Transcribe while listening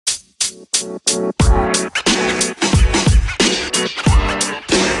Yo,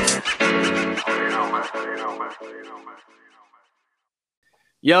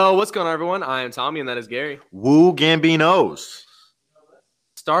 what's going on, everyone? I am Tommy, and that is Gary. Woo Gambinos.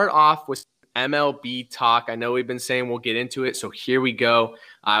 Start off with MLB talk. I know we've been saying we'll get into it, so here we go.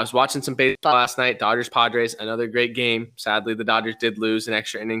 I was watching some baseball last night, Dodgers-Padres, another great game. Sadly, the Dodgers did lose in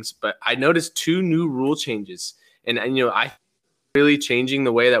extra innings, but I noticed two new rule changes, and I really changing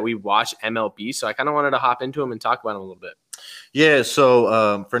the way that we watch MLB, so I kind of wanted to hop into them and talk about them a little bit. Yeah,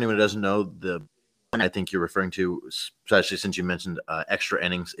 so for anyone who doesn't know, the I think you're referring to, especially since you mentioned extra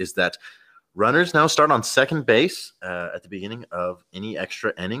innings, is that runners now start on second base at the beginning of any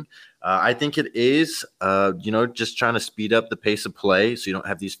extra inning. I think it is, just trying to speed up the pace of play so you don't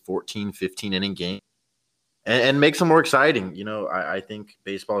have these 14, 15-inning games and makes them more exciting. I think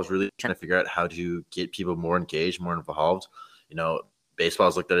baseball is really trying to figure out how to get people more engaged, more involved. Baseball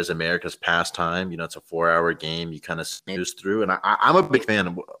is looked at as America's pastime. It's a 4-hour game. You kind of snooze through, and I'm a big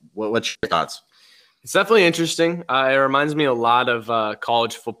fan. What's your thoughts? It's definitely interesting. It reminds me a lot of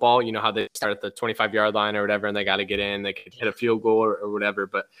college football. You know how they start at the 25-yard line or whatever, and they got to get in. They could hit a field goal or whatever.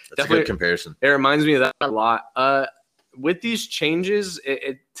 But that's a good comparison. It reminds me of that a lot. With these changes,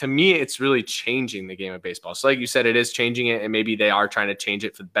 to me, it's really changing the game of baseball. So like you said, it is changing it, and maybe they are trying to change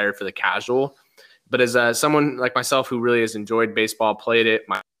it for better for the casual. But as someone like myself who really has enjoyed baseball, played it,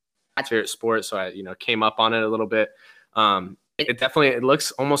 my favorite sport, so I came up on it a little bit. It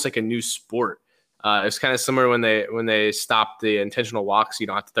looks almost like a new sport. It's kind of similar when they stopped the intentional walks. You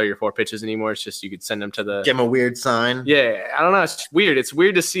don't have to throw your 4 pitches anymore. It's just you could send them to the. Give them a weird sign. Yeah, I don't know. It's weird. It's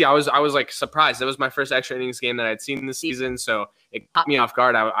weird to see. I was like surprised. That was my first extra innings game that I'd seen this season, so it caught me off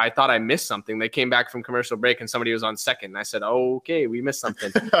guard. I thought I missed something. They came back from commercial break and somebody was on second, and I said, "Oh, okay, we missed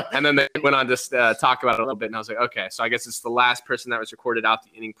something." And then they went on to talk about it a little bit, and I was like, "Okay, so I guess it's the last person that was recorded out the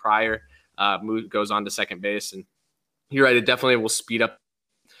inning prior goes on to second base." And you're right. It definitely will speed up.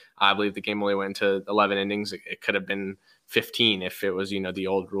 I believe the game only went to 11 innings. It could have been 15 if it was, the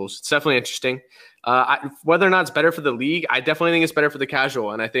old rules. It's definitely interesting. Whether or not it's better for the league, I definitely think it's better for the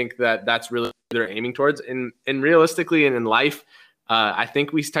casual, and I think that's really what they're aiming towards. And realistically and in life, I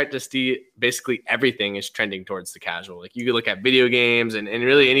think we start to see basically everything is trending towards the casual. Like you could look at video games and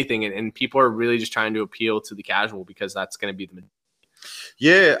really anything, and people are really just trying to appeal to the casual because that's going to be the.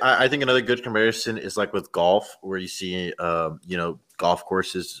 Yeah, I think another good comparison is like with golf, where you see, golf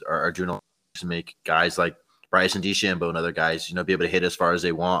courses are doing a lot to make guys like Bryson DeChambeau and other guys, be able to hit as far as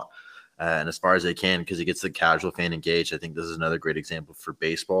they want and as far as they can because it gets the casual fan engaged. I think this is another great example for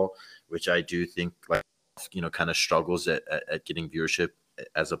baseball, which I do think kind of struggles at getting viewership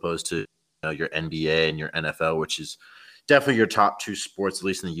as opposed to your NBA and your NFL, which is definitely your top 2 sports, at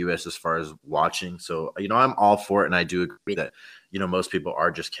least in the U.S. as far as watching. So, I'm all for it, and I do agree that, most people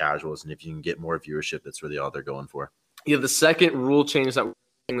are just casuals, and if you can get more viewership, that's really all they're going for. Yeah, the second rule change that we're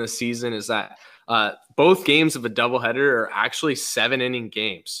in this season is that both games of a doubleheader are actually 7-inning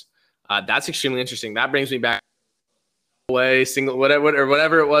games. That's extremely interesting. That brings me back single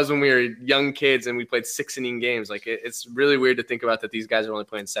whatever it was when we were young kids and we played 6-inning games. Like it's really weird to think about that these guys are only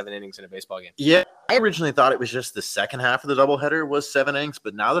playing 7 innings in a baseball game. Yeah, I originally thought it was just the second half of the doubleheader was 7 innings,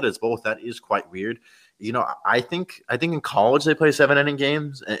 but now that it's both, that is quite weird. I think in college they play 7-inning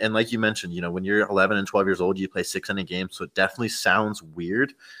games, and like you mentioned, when you're 11 and 12 years old, you play 6-inning games, so it definitely sounds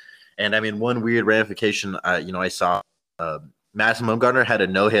weird. And I mean, one weird ramification, I saw Madison Bumgarner had a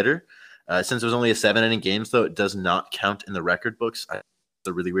no-hitter. Since it was only a 7-inning game, though, it does not count in the record books. It's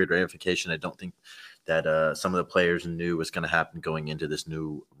a really weird ramification. I don't think that some of the players knew was going to happen going into this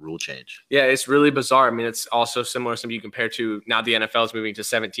new rule change. Yeah, it's really bizarre. I mean, it's also similar to something you compare to now the NFL is moving to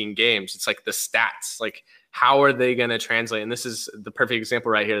 17 games. It's like the stats. Like, how are they going to translate? And this is the perfect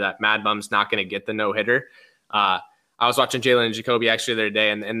example right here that Mad Bum's not going to get the no-hitter. I was watching Jalen and Jacoby actually the other day,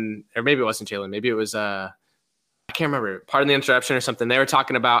 and or maybe it wasn't Jalen. Maybe it was I can't remember. Pardon the interruption or something. They were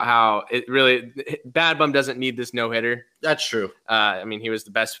talking about how Bad Bum doesn't need this no-hitter. That's true. I mean, he was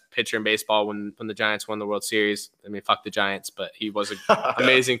the best pitcher in baseball when the Giants won the World Series. I mean, fuck the Giants, but he was an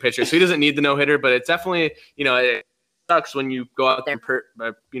amazing pitcher. So he doesn't need the no-hitter, but it's definitely, it sucks when you go out there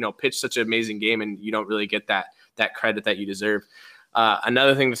and pitch such an amazing game and you don't really get that credit that you deserve.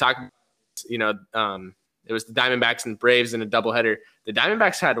 Another thing to talk about, it was the Diamondbacks and Braves in a doubleheader. The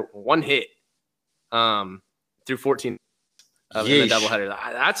Diamondbacks had 1 hit. Through 14 in the doubleheader.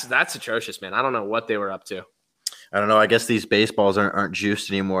 That's atrocious, man. I don't know what they were up to. I don't know. I guess these baseballs aren't juiced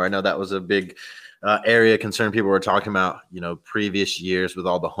anymore. I know that was a big area of concern people were talking about, previous years with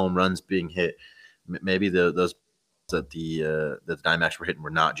all the home runs being hit. Maybe those that the Diamondbacks were hitting were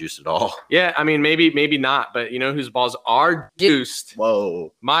not juiced at all. Yeah, I mean, maybe not, but you know whose balls are juiced?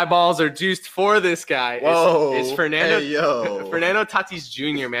 Whoa. My balls are juiced for this guy. Whoa. Is Fernando Hey, yo. Fernando Tatis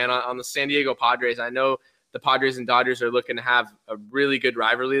Jr., man, on the San Diego Padres. I know the Padres and Dodgers are looking to have a really good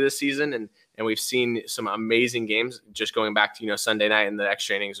rivalry this season, and we've seen some amazing games. Just going back to, Sunday night in the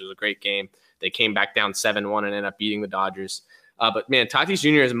extra innings, it was a great game. They came back down 7-1 and ended up beating the Dodgers. But, man, Tatis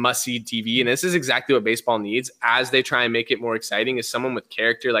Jr. is must-see TV, and this is exactly what baseball needs as they try and make it more exciting, is someone with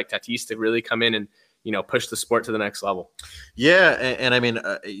character like Tatis to really come in and, push the sport to the next level. Yeah, and I mean,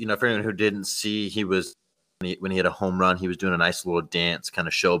 for anyone who didn't see, when he had a home run, he was doing a nice little dance, kind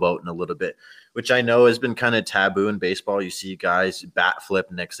of showboating a little bit, which I know has been kind of taboo in baseball. You see guys bat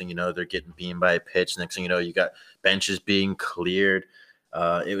flip, next thing you know, they're getting beamed by a pitch. Next thing you know, you got benches being cleared.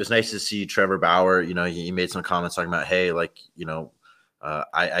 It was nice to see Trevor Bauer. He made some comments talking about, hey,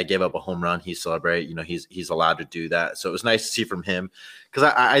 I gave up a home run. He celebrated. He's allowed to do that. So it was nice to see from him,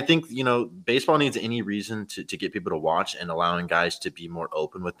 because I think baseball needs any reason to get people to watch, and allowing guys to be more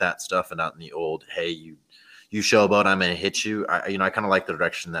open with that stuff and not in the old, hey, you showboat, I'm going to hit you. I kind of like the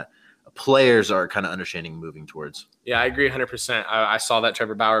direction that players are kind of understanding moving towards. Yeah, I agree 100%. I saw that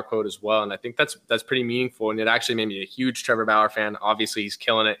Trevor Bauer quote as well, and I think that's pretty meaningful, and it actually made me a huge Trevor Bauer fan. Obviously, he's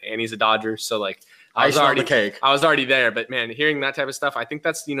killing it, and he's a Dodger, so I was already there. But man, hearing that type of stuff, I think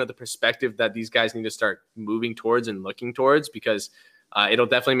that's the perspective that these guys need to start moving towards and looking towards, because it'll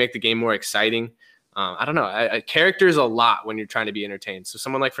definitely make the game more exciting. I don't know. Character is a lot when you're trying to be entertained. So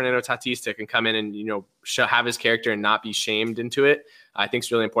someone like Fernando Tatis that can come in and have his character and not be shamed into it, I think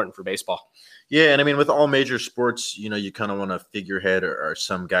is really important for baseball. Yeah, and I mean, with all major sports, you kind of want a figurehead or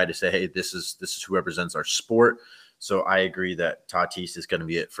some guy to say, hey, this is who represents our sport. So I agree that Tatis is going to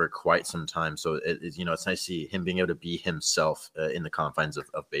be it for quite some time. So it's nice to see him being able to be himself in the confines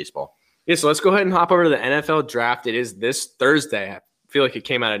of baseball. Yeah, so let's go ahead and hop over to the NFL draft. It is this Thursday. I feel like it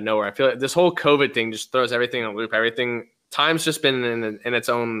came out of nowhere. I feel like this whole COVID thing just throws everything in a loop. Time's just been in its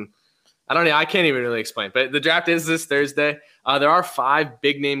own. I don't know. I can't even really explain. But the draft is this Thursday. There are 5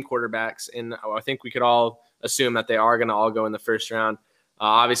 big name quarterbacks, and I think we could all assume that they are going to all go in the first round.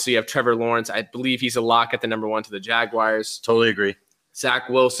 Obviously, you have Trevor Lawrence. I believe he's a lock at the number 1 to the Jaguars. Totally agree. Zach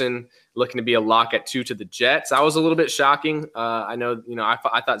Wilson looking to be a lock at 2 to the Jets. That was a little bit shocking. I know,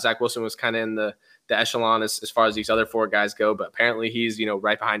 I thought Zach Wilson was kind of in the echelon as far as these other 4 guys go, but apparently he's,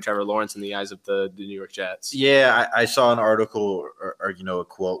 right behind Trevor Lawrence in the eyes of the New York Jets. Yeah, I saw an article or a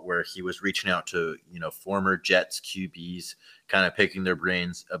quote where he was reaching out to, former Jets QBs, kind of picking their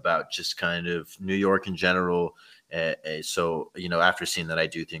brains about just kind of New York in general. So, after seeing that, I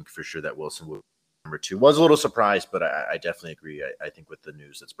do think for sure that Wilson will be number 2. Was a little surprised, but I definitely agree. I think with the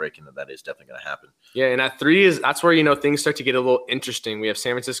news that's breaking that is definitely going to happen. Yeah, and at 3 that's where, things start to get a little interesting. We have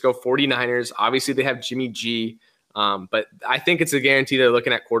San Francisco 49ers. Obviously, they have Jimmy G, but I think it's a guarantee they're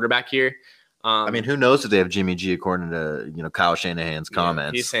looking at quarterback here. I mean, who knows if they have Jimmy G according to, Kyle Shanahan's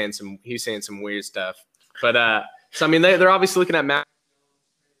comments. Yeah, he's saying some weird stuff. But so I mean, they're obviously looking at Matt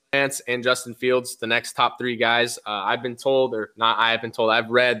Lance and Justin Fields, the next top 3 guys. I've read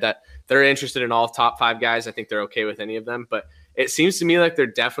that they're interested in all top 5 guys. I think they're okay with any of them, but it seems to me like they're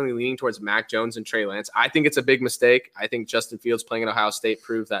definitely leaning towards Mac Jones and Trey Lance. I think it's a big mistake. I think Justin Fields playing at Ohio State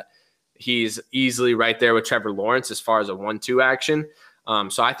proved that he's easily right there with Trevor Lawrence as far as a 1-2 action.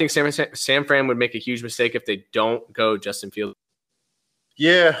 So I think San Fran would make a huge mistake if they don't go Justin Fields.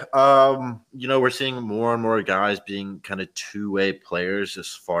 Yeah, we're seeing more and more guys being kind of two-way players as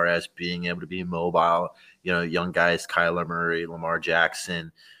far as being able to be mobile. Young guys, Kyler Murray, Lamar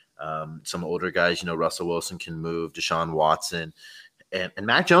Jackson, some older guys, Russell Wilson can move, Deshaun Watson. And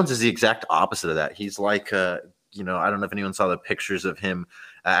Mac Jones is the exact opposite of that. He's like, I don't know if anyone saw the pictures of him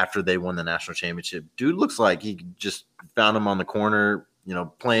after they won the national championship. Dude looks like he just found him on the corner,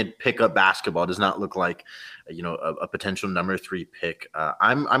 playing pickup basketball. Does not look like, a potential number 3 pick.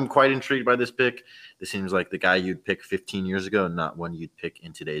 I'm quite intrigued by this pick. This seems like the guy you'd pick 15 years ago, not one you'd pick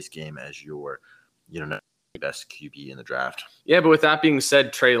in today's game as your, best QB in the draft. Yeah, but with that being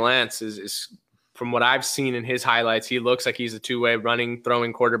said, Trey Lance is from what I've seen in his highlights, he looks like he's a 2-way running,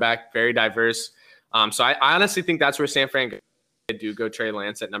 throwing quarterback, very diverse. So I honestly think that's where San Fran do go Trey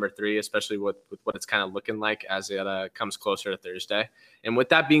Lance at number 3, especially with what it's kind of looking like as it comes closer to Thursday. And with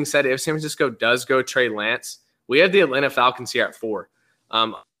that being said, if San Francisco does go Trey Lance, we have the Atlanta Falcons here at 4. A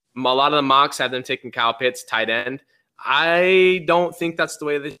lot of the mocks have them taking Kyle Pitts, tight end. I don't think that's the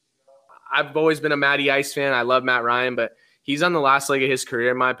way I've always been a Matty Ice fan. I love Matt Ryan, but he's on the last leg of his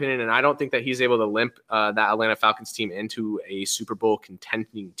career, in my opinion, and I don't think that he's able to limp that Atlanta Falcons team into a Super Bowl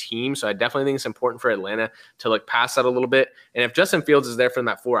contending team. So I definitely think it's important for Atlanta to look past that a little bit. And if Justin Fields is there for them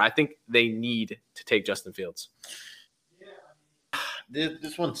at 4, I think they need to take Justin Fields.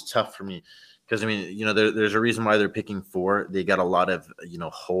 This one's tough for me because, I mean, there's a reason why they're picking 4. They got a lot of,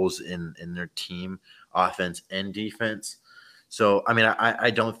 holes in their team, offense and defense. So, I mean, I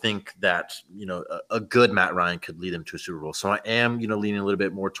don't think that, a good Matt Ryan could lead them to a Super Bowl. So I am, leaning a little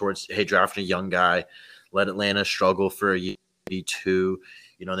bit more towards, hey, draft a young guy, let Atlanta struggle for a year, maybe 2,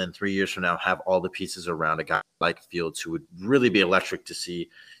 then 3 years from now, have all the pieces around a guy like Fields who would really be electric to see.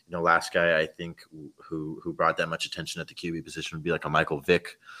 Last guy I think who brought that much attention at the QB position would be like a Michael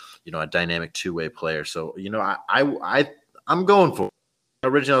Vick, a dynamic 2-way player. So, I'm going for it.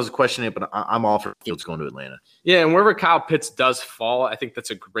 Originally I was questioning it, but I'm all for Fields going to Atlanta. Yeah, and wherever Kyle Pitts does fall, I think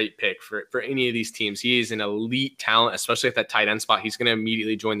that's a great pick for any of these teams. He is an elite talent, especially at that tight end spot. He's going to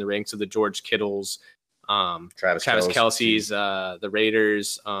immediately join the ranks of the George Kittles, Travis Kelce's, the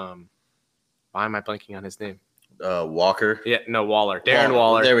Raiders. Why am I blanking on his name? Walker. Yeah, no, Waller. Darren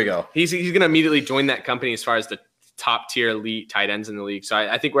Waller. There we go. He's going to immediately join that company as far as the top tier elite tight ends in the league. So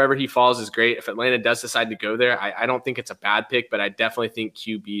I think wherever he falls is great. If Atlanta does decide to go there, I don't think it's a bad pick, but I definitely think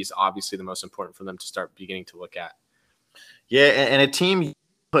QB is obviously the most important for them to start beginning to look at. Yeah, and a team you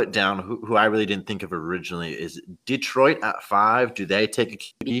put down who I really didn't think of originally is Detroit at 5. Do they take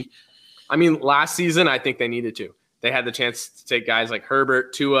a QB? I mean, last season, I think they needed to. They had the chance to take guys like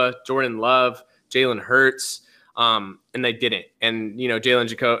Herbert, Tua, Jordan Love, Jalen Hurts, and they didn't. And,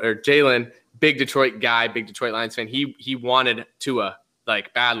 Jalen, big Detroit guy, big Detroit Lions fan, he wanted Tua,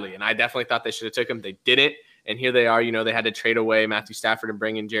 badly. And I definitely thought they should have took him. They didn't. And here they are, they had to trade away Matthew Stafford and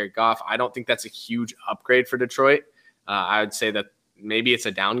bring in Jared Goff. I don't think that's a huge upgrade for Detroit. I would say that maybe it's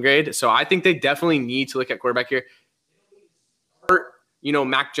a downgrade. So I think they definitely need to look at quarterback here.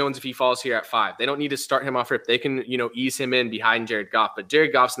 Mac Jones, if he falls here at 5, they don't need to start him off rip. They can, ease him in behind Jared Goff. But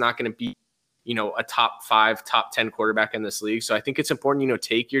Jared Goff's not going to be, a top 5, top 10 quarterback in this league. So I think it's important,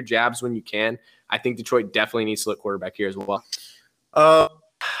 take your jabs when you can. I think Detroit definitely needs to look quarterback here as well.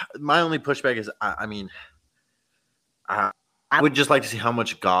 My only pushback is, I would just like to see how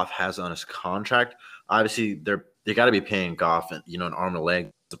much Goff has on his contract. Obviously, they got to be paying Goff, an arm and a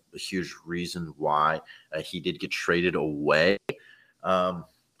leg. That's a huge reason why he did get traded away.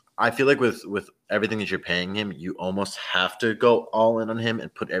 I feel like with everything that you're paying him, you almost have to go all in on him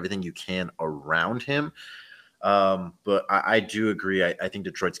and put everything you can around him. But I do agree. I think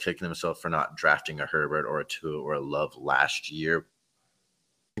Detroit's kicking themselves for not drafting a Herbert or a Tua or a Love last year. I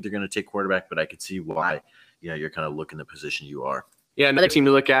think they're going to take quarterback, but I could see why you're kind of looking the position you are. Yeah, another team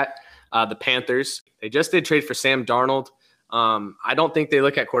to look at, the Panthers. They just did trade for Sam Darnold. I don't think they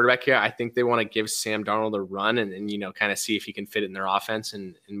look at quarterback here. I think they want to give Sam Darnold a run and kind of see if he can fit it in their offense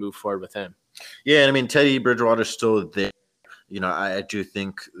and move forward with him. Yeah, and I mean, Teddy Bridgewater's still there. I do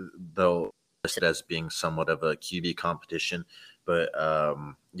think they'll list it as being somewhat of a QB competition, but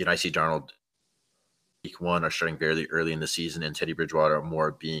I see Darnold week 1 are starting very early in the season, and Teddy Bridgewater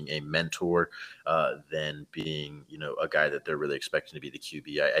more being a mentor than being, a guy that they're really expecting to be the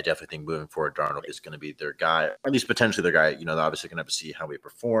QB. I definitely think moving forward, Darnold is going to be their guy, or at least potentially their guy. They're obviously going to have to see how he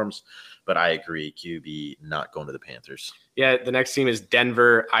performs, but I agree, QB not going to the Panthers. Yeah, the next team is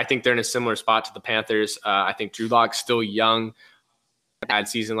Denver. I think they're in a similar spot to the Panthers. I think Drew Lock's still young. Bad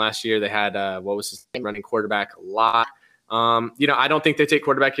season last year. They had, running quarterback a lot. I don't think they take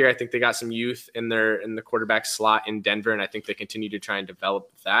quarterback here. I think they got some youth in the quarterback slot in Denver, and I think they continue to try and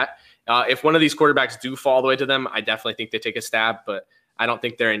develop that. If one of these quarterbacks do fall all the way to them, I definitely think they take a stab, but I don't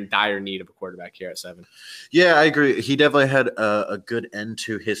think they're in dire need of a quarterback here at 7. Yeah, I agree. He definitely had a good end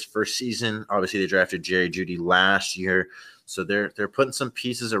to his first season. Obviously, they drafted Jerry Jeudy last year, so they're putting some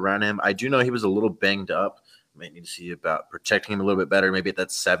pieces around him. I do know he was a little banged up. Might need to see about protecting him a little bit better. Maybe at that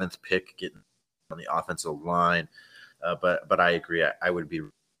 7th pick, getting on the offensive line. But I agree. I would be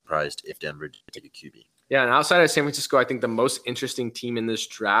surprised if Denver did take a QB. Yeah, and outside of San Francisco, I think the most interesting team in this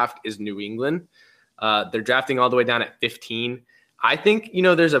draft is New England. They're drafting all the way down at 15. I think,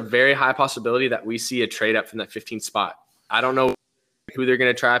 there's a very high possibility that we see a trade up from that 15th spot. I don't know who they're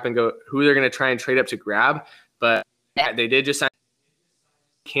going to try and trade up to grab, but they did just sign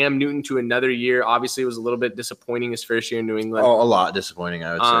Cam Newton to another year. Obviously, it was a little bit disappointing his first year in New England. Oh, a lot disappointing,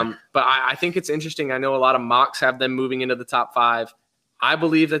 I would say. But I think it's interesting. I know a lot of mocks have them moving into the top 5. I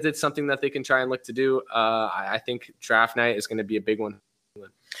believe that it's something that they can try and look to do. I think draft night is going to be a big one.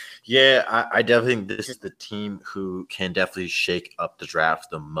 Yeah, I definitely think this is the team who can definitely shake up the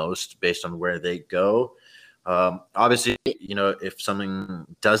draft the most based on where they go. Obviously, if something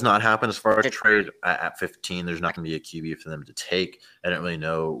does not happen as far as a trade at 15, there's not going to be a QB for them to take. I don't really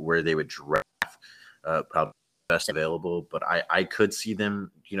know where they would draft, probably best available, but I could see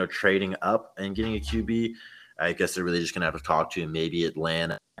them, trading up and getting a QB. I guess they're really just going to have to talk to maybe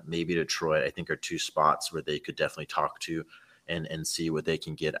Atlanta, maybe Detroit, I think are 2 spots where they could definitely talk to and see what they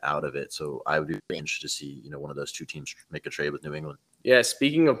can get out of it. So I would be really interested to see, one of those two teams make a trade with New England. Yeah,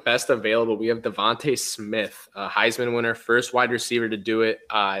 speaking of best available, we have Devontae Smith, a Heisman winner, first wide receiver to do it,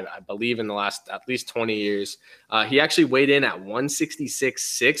 I believe, in the last at least 20 years. He actually weighed in at 166,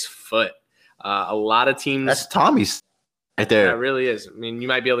 6 foot. A lot of teams. That's Tommy's right there. That really is. I mean, you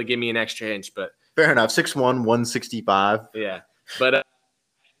might be able to give me an extra inch, but. Fair enough. 6'1", 165. Yeah. But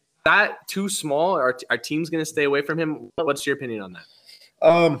that too small? Are teams going to stay away from him? What's your opinion on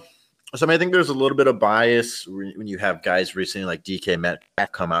that? So I think there's a little bit of bias when you have guys recently like DK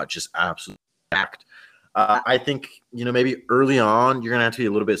Metcalf come out just absolutely packed. I think, maybe early on, you're going to have to be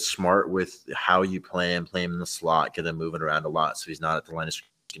a little bit smart with how you play him in the slot, get him moving around a lot so he's not at the line of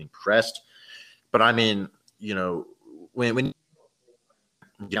scrimmage getting pressed. But I mean, when you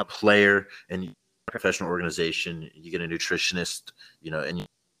get a player and you a professional organization, you get a nutritionist, and you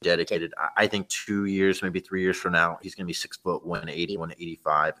dedicated. I think 2 years, maybe 3 years from now, he's going to be 6 foot, 180,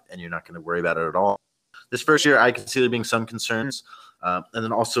 185, and you're not going to worry about it at all. This first year, I could see there being some concerns. And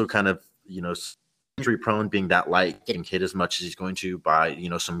then also kind of, injury prone, being that light, getting hit as much as he's going to by,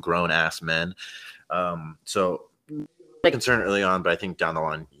 some grown ass men. So concern early on, but I think down the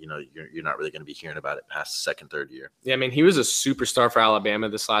line, you're not really going to be hearing about it past the second, third year. Yeah, I mean, he was a superstar for Alabama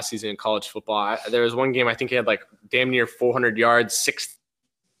this last season in college football. There was one game, I think he had like damn near 400 yards, 6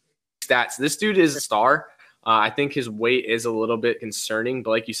 stats. This dude is a star. I think his weight is a little bit concerning, but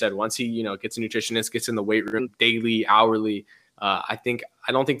like you said, once he, gets a nutritionist, gets in the weight room daily, hourly, I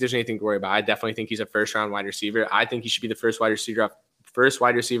don't think there's anything to worry about. I definitely think he's a first-round wide receiver. I think he should be the first wide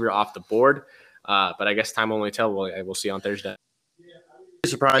receiver off the board. But I guess time will only tell. We'll see on Thursday. I'd be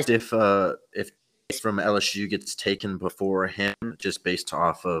surprised if from LSU gets taken before him, just based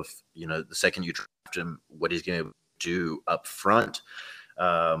off of the second you draft him, what he's going to do up front.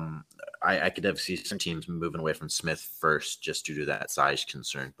 I could have seen some teams moving away from Smith first just due to that size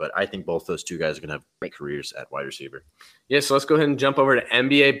concern. But I think both those two guys are going to have great careers at wide receiver. Yeah, so let's go ahead and jump over to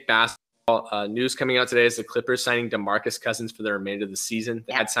NBA basketball. News coming out today is the Clippers signing DeMarcus Cousins for the remainder of the season.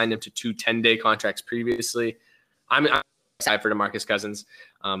 They had signed him to 2 10-day contracts previously. I'm excited for DeMarcus Cousins.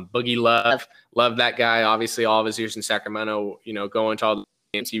 Boogie love that guy. Obviously, all of his years in Sacramento, going to all the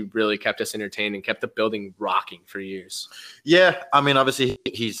games, he really kept us entertained and kept the building rocking for years. Yeah, I mean, obviously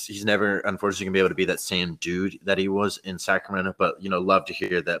he's never, unfortunately, gonna be able to be that same dude that he was in Sacramento. But love to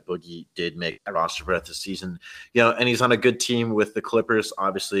hear that Boogie did make a roster for the season. And he's on a good team with the Clippers.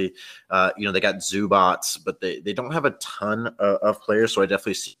 Obviously, they got Zubats, but they don't have a ton of players. So I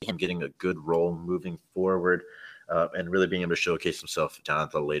definitely see him getting a good role moving forward. And really being able to showcase himself down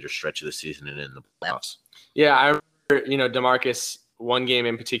at the later stretch of the season and in the playoffs. Yeah, I remember, DeMarcus, one game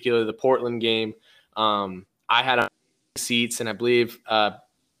in particular, the Portland game. I had seats, and I believe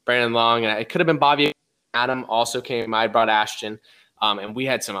Brandon Long, and it could have been Bobby. Adam also came. I brought Ashton, and we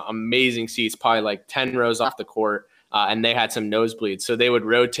had some amazing seats, probably like 10 rows off the court, and they had some nosebleeds. So they would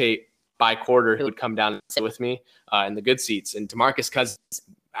rotate by quarter who would come down and sit with me in the good seats. And DeMarcus Cousins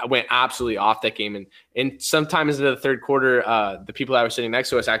went absolutely off that game. And sometimes in the third quarter, the people that were sitting next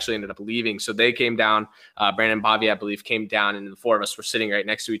to us actually ended up leaving. So they came down. Brandon Bobby, I believe, came down, and the 4 of us were sitting right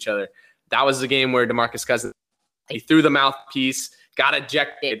next to each other. That was the game where DeMarcus Cousins, he threw the mouthpiece, got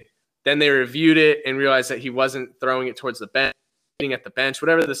ejected. Then they reviewed it and realized that he wasn't throwing it towards the bench, at the bench,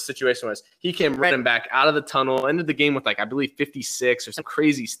 whatever the situation was. He came running back out of the tunnel, ended the game with I believe 56 or some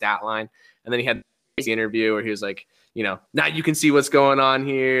crazy stat line. And then he had the interview where he was like, now you can see what's going on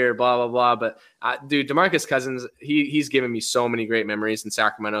here, blah, blah, blah. But dude, DeMarcus Cousins, he's given me so many great memories in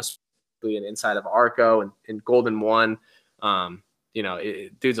Sacramento, especially and inside of Arco and Golden One.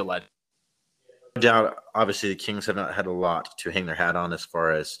 Dude's a legend. No doubt, obviously the Kings have not had a lot to hang their hat on as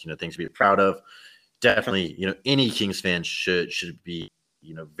far as, things to be proud of. Definitely, any Kings fan should be,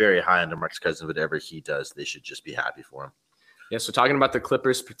 very high on DeMarcus Cousins. Whatever he does, they should just be happy for him. Yeah, so talking about the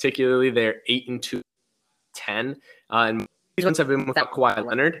Clippers particularly, they're 8-2, 10. And these ones have been without Kawhi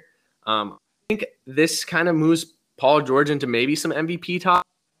Leonard. I think this kind of moves Paul George into maybe some MVP talk.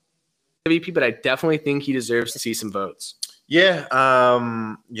 But I definitely think he deserves to see some votes. Yeah,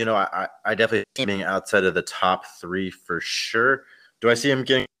 I definitely see him being outside of the top 3 for sure. Do I see him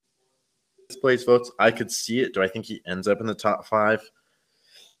getting this place votes? I could see it. Do I think he ends up in the top 5?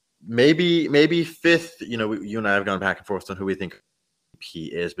 Maybe 5th. You and I have gone back and forth on who we think he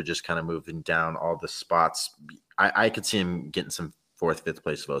is, but just kind of moving down all the spots. I could see him getting some 4th, 5th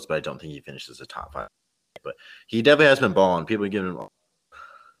place votes, but I don't think he finishes the top 5. But he definitely has been balling. People give him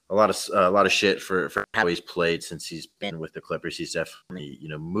a lot of shit for how he's played since he's been with the Clippers. He's definitely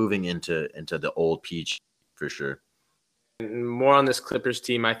moving into the old PG for sure. more on this Clippers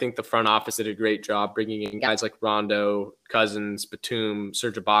team, I think the front office did a great job bringing in guys like Rondo, Cousins, Batum,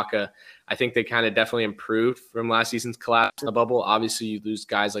 Serge Ibaka. I think they kind of definitely improved from last season's collapse in the bubble. Obviously, you lose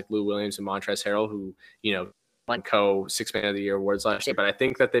guys like Lou Williams and Montrezl Harrell, who, won Sixth Man of the Year awards last year. But I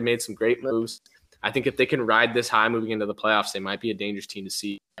think that they made some great moves. I think if they can ride this high moving into the playoffs, they might be a dangerous team to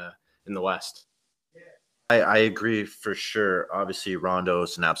see in the West. I agree for sure. Obviously, Rondo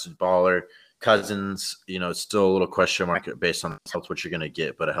is an absolute baller. Cousins, it's still a little question mark based on what you're going to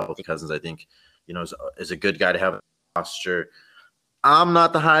get, but a healthy Cousins, I think, is a good guy to have in the roster. I'm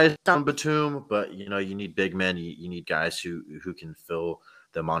not the highest on Batum, but, you need big men. You need guys who can fill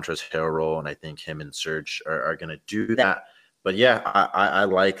the Montrezl Harrell role, and I think him and Serge are going to do that. But, yeah, I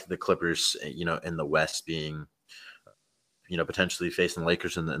like the Clippers, in the West being, potentially facing the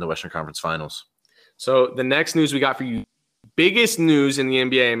Lakers in the Western Conference Finals. So the next news we got for you, biggest news in the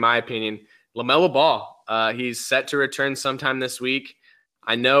NBA, in my opinion, LaMelo Ball. He's set to return sometime this week.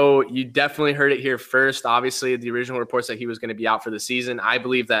 I know you definitely heard it here first. Obviously, the original reports that he was going to be out for the season. I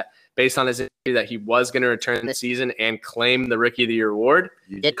believe that based on his injury that he was going to return this season and claim the Rookie of the Year award.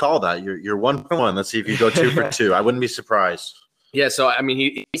 You did call that. You're 1 for 1. Let's see if you go 2 for 2. I wouldn't be surprised. Yeah, so, I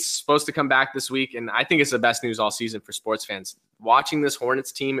mean, he's supposed to come back this week, and I think it's the best news all season for sports fans. Watching this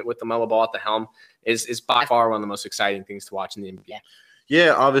Hornets team with LaMelo Ball at the helm is by far one of the most exciting things to watch in the NBA.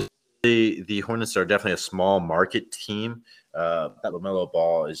 Yeah, obviously the Hornets are definitely a small market team. That LaMelo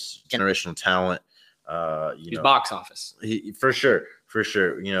Ball is generational talent. He's box office. For sure.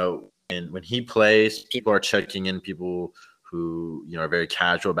 And when he plays, people are checking in. People who are very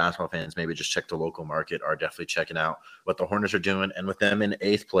casual basketball fans, maybe just check the local market, are definitely checking out what the Hornets are doing. And with them in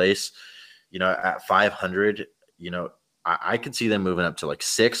 8th place, at 500, I could see them moving up to like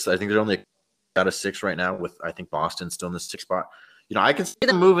 6th. I think they're only out of 6 right now, with I think Boston still in the 6th spot. I can see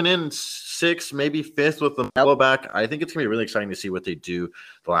them moving in 6th, maybe 5th with LaMelo back. I think it's gonna be really exciting to see what they do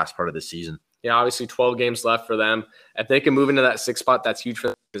the last part of the season. Yeah, obviously 12 games left for them. If they can move into that 6th spot, that's huge for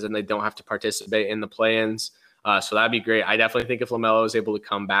them, because then they don't have to participate in the play-ins. So that'd be great. I definitely think if LaMelo is able to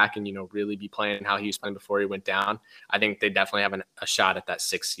come back and, really be playing how he was playing before he went down, I think they definitely have a shot at that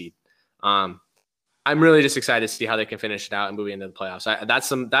 6th seed. I'm really just excited to see how they can finish it out and move into the playoffs.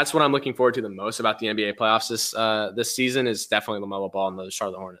 That's what I'm looking forward to the most about the NBA playoffs this season, is definitely LaMelo Ball and the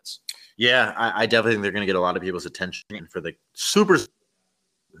Charlotte Hornets. Yeah, I definitely think they're going to get a lot of people's attention. And for the supers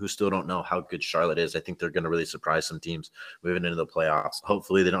who still don't know how good Charlotte is, I think they're going to really surprise some teams moving into the playoffs.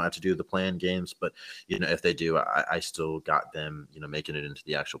 Hopefully they don't have to do the play-in games, but if they do, I still got them making it into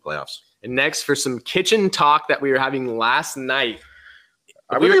the actual playoffs. And next, for some kitchen talk that we were having last night.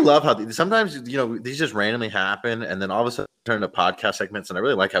 I really love how sometimes these just randomly happen, and then all of a sudden turn into podcast segments. And I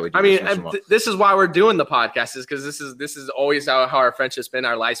really like how we do. This is why we're doing the podcast, is because this is always how our friendship's been,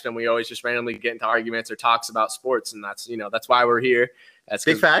 our life's been. We always just randomly get into arguments or talks about sports, and that's why we're here. That's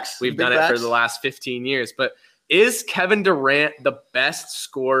big facts. We've done it for the last 15 years. But is Kevin Durant the best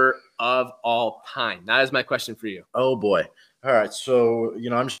scorer of all time? That is my question for you. Oh boy! All right, so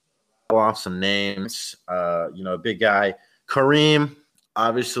I'm just off some names. A big guy, Kareem.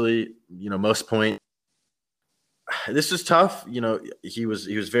 Obviously, most points. This is tough. He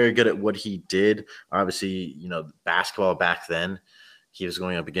was very good at what he did. Obviously, basketball back then, he was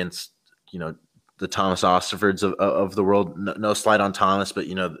going up against, the Thomas Osterfords of the world. No slight on Thomas, but,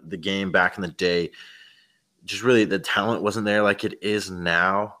 the game back in the day, just really the talent wasn't there like it is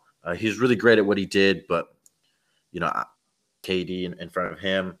now. He was really great at what he did, but, KD in front of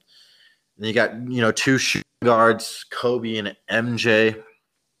him. And you got, 2 shooting guards, Kobe and MJ.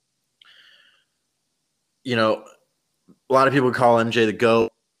 A lot of people call MJ the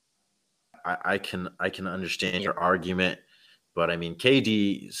GOAT. I can understand your argument, but I mean,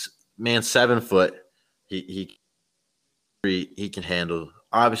 KD's 7 foot. He can handle.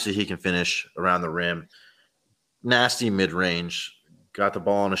 Obviously, he can finish around the rim. Nasty mid range. Got the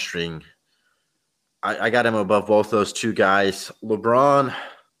ball on a string. I got him above both those 2 guys. LeBron.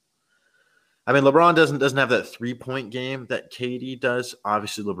 I mean, LeBron doesn't have that 3-point game that KD does.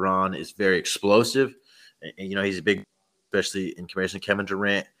 Obviously, LeBron is very explosive. And, he's a big, especially in comparison to Kevin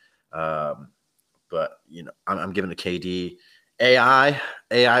Durant. But, I'm giving it to KD.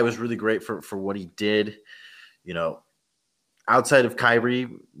 AI was really great for what he did. Outside of Kyrie,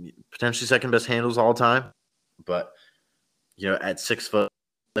 potentially second best handles all time. But, at 6 foot,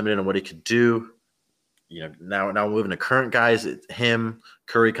 limited on what he could do. Now moving to current guys, him,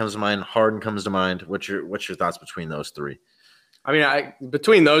 Curry comes to mind, Harden comes to mind. What's your thoughts between those 3? I mean,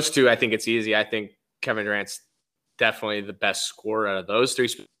 between those 2, I think it's easy. I think Kevin Durant's definitely the best scorer out of those 3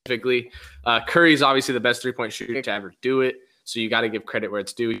 specifically. Curry's obviously the best 3-point shooter to ever do it. So you got to give credit where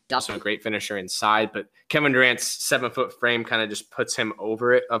it's due. He's also a great finisher inside, but Kevin Durant's 7-foot frame kind of just puts him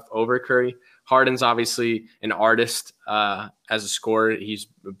over Curry. Harden's obviously an artist as a scorer. He's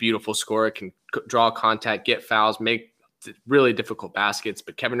a beautiful scorer, can draw contact, get fouls, make really difficult baskets.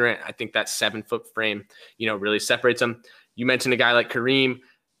 But Kevin Durant, I think that 7-foot frame, really separates him. You mentioned a guy like Kareem.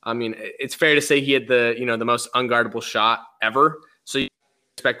 I mean, it's fair to say he had the most unguardable shot ever. So you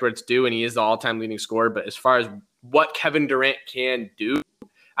expect where it's due, and he is the all-time leading scorer. But as far as what Kevin Durant can do,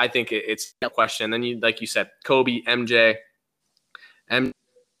 I think it's a question. And then like you said, Kobe, MJ, and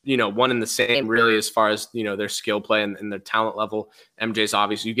one in the same really as far as their skill play and their talent level. MJ's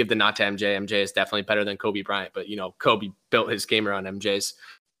obviously, you give the nod to MJ. MJ is definitely better than Kobe Bryant, but Kobe built his game around MJ's.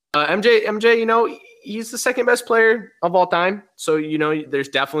 MJ, he's the second best player of all time. So, there's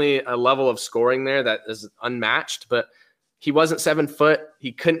definitely a level of scoring there that is unmatched, but he wasn't 7 foot.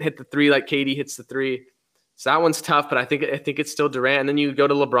 He couldn't hit the three like KD hits the three. So that one's tough, but I think it's still Durant. And then you go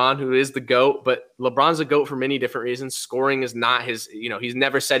to LeBron, who is the GOAT, but LeBron's a GOAT for many different reasons. Scoring is not his, he's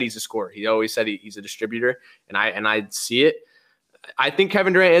never said he's a scorer. He always said he's a distributor, and I see it. I think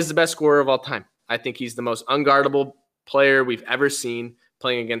Kevin Durant is the best scorer of all time. I think he's the most unguardable player we've ever seen,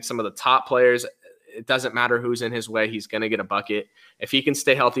 playing against some of the top players. It doesn't matter who's in his way. He's going to get a bucket. If he can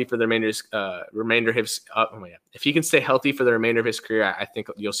stay healthy for the remainder of his if he can stay healthy for the remainder of his career, I think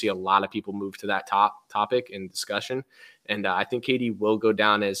you'll see a lot of people move to that topic in discussion. And I think KD will go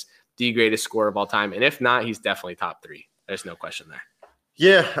down as the greatest scorer of all time. And if not, he's definitely top 3. There's no question there.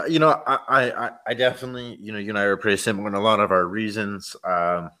 Yeah, I definitely, you and I are pretty similar in a lot of our reasons.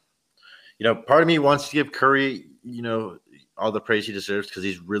 Part of me wants to give Curry, all the praise he deserves, because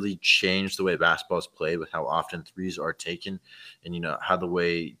he's really changed the way basketball is played with how often threes are taken and, how the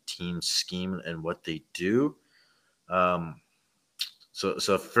way teams scheme and what they do.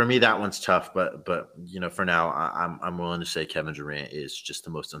 So for me, that one's tough, but for now, I'm willing to say Kevin Durant is just the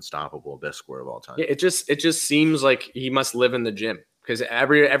most unstoppable, best scorer of all time. Yeah, it just seems like he must live in the gym, because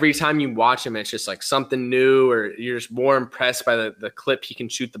every time you watch him, it's just like something new, or you're just more impressed by the clip he can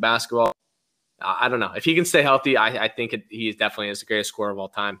shoot the basketball. I don't know. If he can stay healthy, I think he definitely is the greatest scorer of all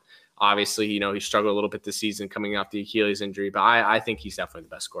time. Obviously, he struggled a little bit this season coming off the Achilles injury, but I think he's definitely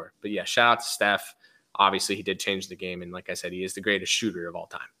the best scorer. But yeah, shout out to Steph. Obviously, he did change the game, and like I said, he is the greatest shooter of all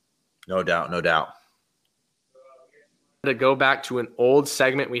time. No doubt. To go back to an old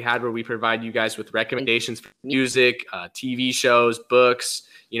segment we had where we provide you guys with recommendations for music, TV shows, books,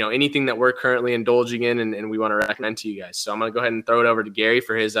 anything that we're currently indulging in and we want to recommend to you guys. So I'm going to go ahead and throw it over to Gary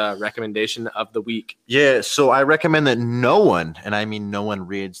for his recommendation of the week. Yeah, so I recommend that no one, and I mean no one,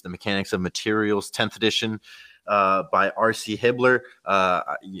 reads The Mechanics of Materials, 10th edition by R.C. Hibler.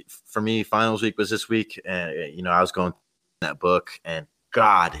 For me, finals week was this week, and, I was going through that book, and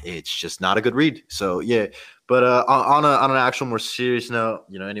God, it's just not a good read. So, yeah. But on an actual more serious note,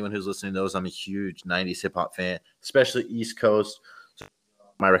 anyone who's listening knows I'm a huge 90s hip-hop fan, especially East Coast. So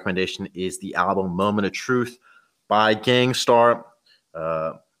my recommendation is the album Moment of Truth by Gang Starr.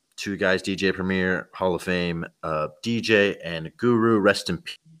 2 guys, DJ Premier, Hall of Fame DJ, and Guru, rest in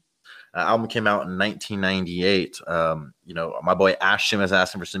peace. Album came out in 1998. My boy Ashton was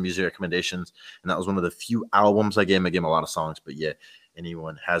asking for some music recommendations, and that was one of the few albums I gave him. I gave him a lot of songs, but yeah,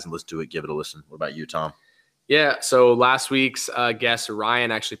 anyone hasn't listened to it, give it a listen. What about you, Tom? Yeah, so last week's guest,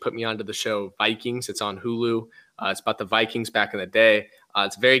 Ryan, actually put me onto the show Vikings. It's on Hulu. It's about the Vikings back in the day.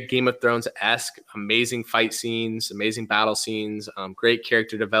 It's very Game of Thrones-esque, amazing fight scenes, amazing battle scenes, great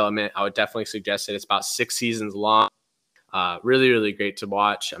character development. I would definitely suggest it. It's about 6 seasons long. Really, really great to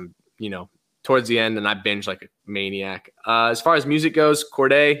watch. I'm, towards the end, and I binge like a maniac. As far as music goes,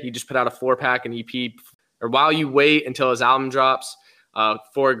 Corday, he just put out a 4-pack, an EP, or While You Wait Until his album drops.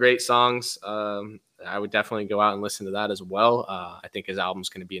 4 great songs. I would definitely go out and listen to that as well. I think his album's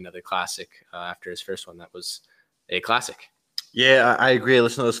going to be another classic after his first one. That was a classic. Yeah, I agree. I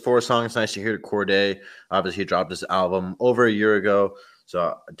listened to those 4 songs. Nice to hear Corday. Obviously, he dropped his album over a year ago. So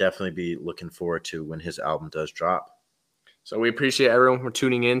I'll definitely be looking forward to when his album does drop. So we appreciate everyone for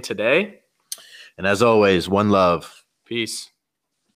tuning in today. And as always, one love. Peace.